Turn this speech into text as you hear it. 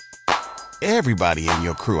Everybody in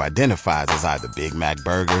your crew identifies as either Big Mac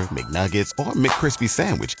Burger, McNuggets, or McCrispy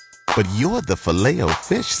Sandwich. But you're the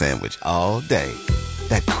Filet-O-Fish Sandwich all day.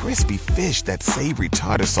 That crispy fish, that savory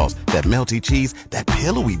tartar sauce, that melty cheese, that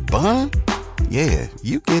pillowy bun. Yeah,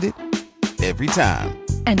 you get it. Every time.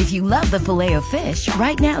 And if you love the Filet-O-Fish,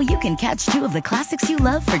 right now you can catch two of the classics you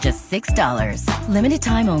love for just $6. Limited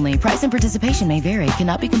time only. Price and participation may vary.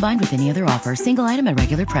 Cannot be combined with any other offer. Single item at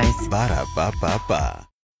regular price. Ba-da-ba-ba-ba.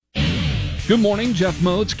 Good morning, Jeff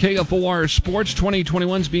Moats, KFOR Sports.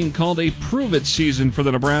 2021 is being called a prove-it season for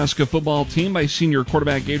the Nebraska football team by senior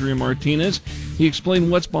quarterback Adrian Martinez. He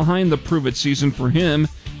explained what's behind the prove-it season for him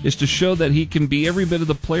is to show that he can be every bit of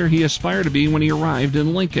the player he aspired to be when he arrived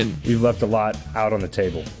in Lincoln. We've left a lot out on the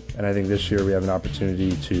table, and I think this year we have an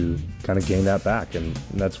opportunity to kind of gain that back, and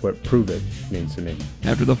that's what prove it means to me.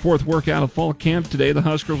 After the fourth workout of fall camp today, the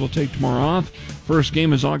Huskers will take tomorrow off. First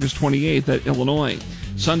game is August 28th at Illinois.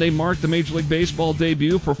 Sunday marked the Major League Baseball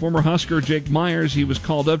debut for former Husker Jake Myers. He was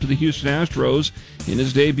called up to the Houston Astros. In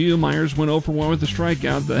his debut, Myers went 0 for 1 with a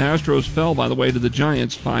strikeout. The Astros fell, by the way, to the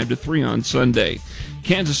Giants 5-3 on Sunday.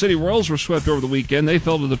 Kansas City Royals were swept over the weekend. They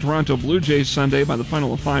fell to the Toronto Blue Jays Sunday by the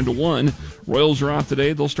final of 5-1. Royals are off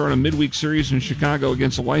today. They'll start a midweek series in Chicago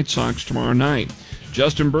against the White Sox tomorrow night.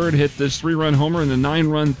 Justin Bird hit this 3-run homer in the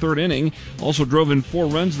 9-run third inning. Also drove in 4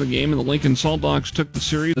 runs in the game, and the Lincoln Salt Dogs took the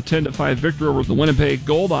series, a 10-5 victory over the Winnipeg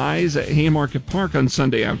Gold Eyes at Haymarket Park on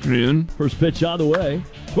Sunday afternoon. First pitch on the way.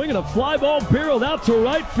 Swinging a fly ball barreled out to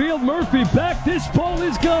right field. Murphy back. This ball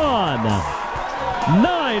is gone.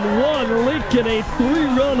 9-1 Lincoln, a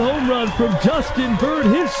 3-run home run from Justin Bird,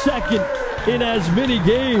 his second in as many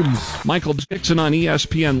games. Michael Dixon on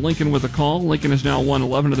ESPN Lincoln with a call. Lincoln has now won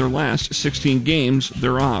 11 of their last 16 games.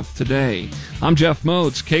 They're off today. I'm Jeff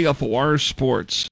Moats, KFOR Sports.